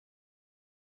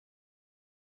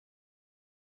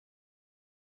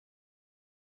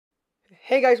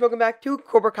Hey guys, welcome back to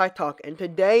Cobra Kai Talk, and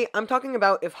today I'm talking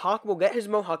about if Hawk will get his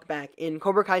Mohawk back in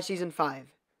Cobra Kai Season 5.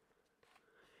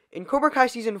 In Cobra Kai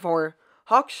Season 4,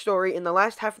 Hawk's story in the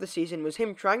last half of the season was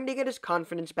him trying to get his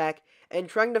confidence back and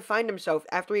trying to find himself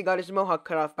after he got his Mohawk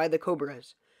cut off by the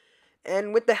Cobras.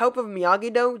 And with the help of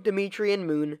Miyagi-Do, Dimitri, and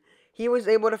Moon, he was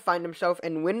able to find himself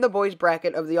and win the boys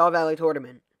bracket of the All-Valley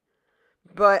tournament.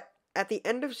 But at the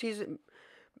end of Season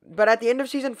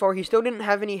 4, he still didn't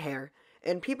have any hair,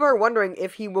 and people are wondering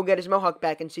if he will get his Mohawk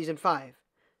back in Season 5.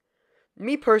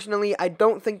 Me personally, I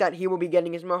don't think that he will be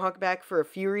getting his Mohawk back for a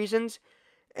few reasons,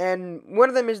 and one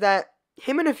of them is that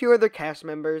him and a few other cast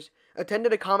members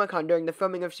attended a Comic-Con during the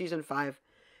filming of Season 5,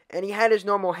 and he had his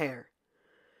normal hair.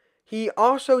 He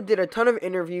also did a ton of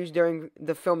interviews during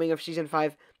the filming of Season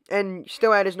 5, and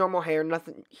still had his normal hair,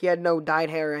 he had no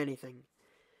dyed hair or anything.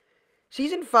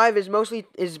 Season 5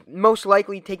 is most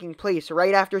likely taking place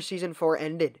right after Season 4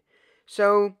 ended.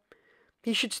 So,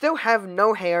 he should still have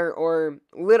no hair or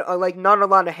not a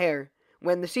lot of hair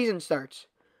when the season starts.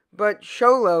 But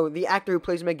Sholo, the actor who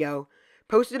plays Miguel,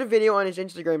 posted a video on his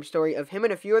Instagram story of him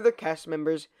and a few other cast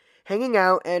members hanging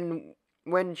out, and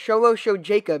when Sholo showed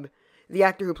Jacob, the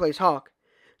actor who plays Hawk,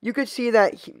 you could see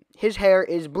that his hair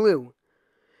is blue.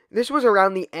 This was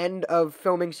around the end of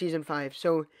filming Season 5,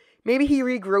 so maybe he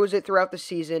regrows it throughout the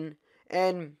season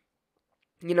and,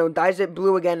 dyes it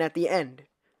blue again at the end.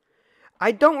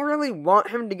 I don't really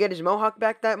want him to get his Mohawk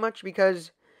back that much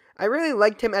because I really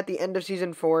liked him at the end of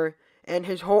Season 4 and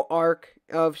his whole arc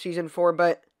of Season 4,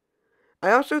 but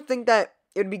I also think that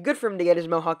it would be good for him to get his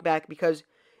Mohawk back because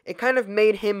it kind of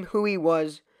made him who he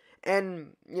was, and,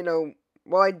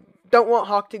 while I don't want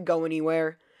Hawk to go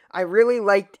anywhere, I really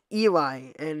liked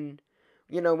Eli, and,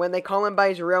 when they call him by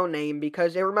his real name,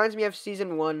 because it reminds me of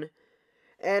Season 1,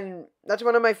 and that's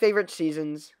one of my favorite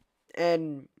seasons,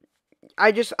 and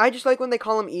I just like when they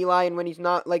call him Eli and when he's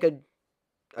not like a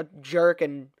jerk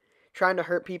and trying to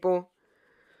hurt people.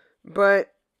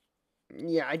 But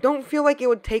yeah, I don't feel like it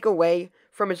would take away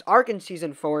from his arc in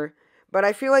Season 4, but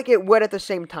I feel like it would at the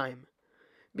same time.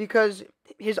 Because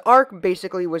his arc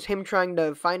basically was him trying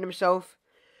to find himself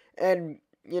and,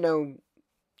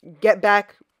 get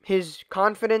back his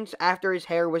confidence after his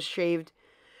hair was shaved.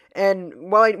 And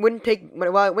while it wouldn't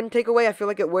take away, I feel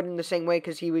like it would in the same way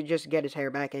because he would just get his hair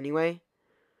back anyway.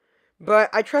 But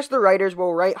I trust the writers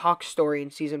will write Hawk's story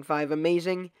in Season 5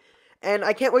 amazing, and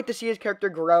I can't wait to see his character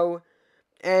grow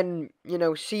and,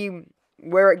 see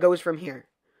where it goes from here.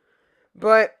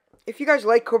 But if you guys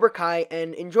like Cobra Kai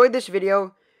and enjoyed this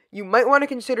video, you might want to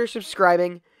consider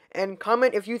subscribing, and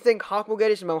comment if you think Hawk will get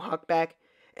his Mohawk back,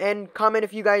 and comment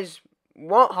if you guys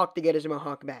want Hawk to get his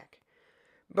Mohawk back.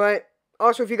 But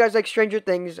also, if you guys like Stranger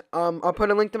Things, I'll put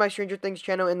a link to my Stranger Things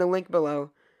channel in the link below,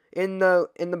 in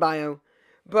the bio.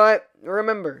 But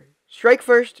remember, strike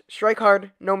first, strike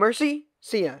hard, no mercy.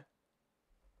 See ya.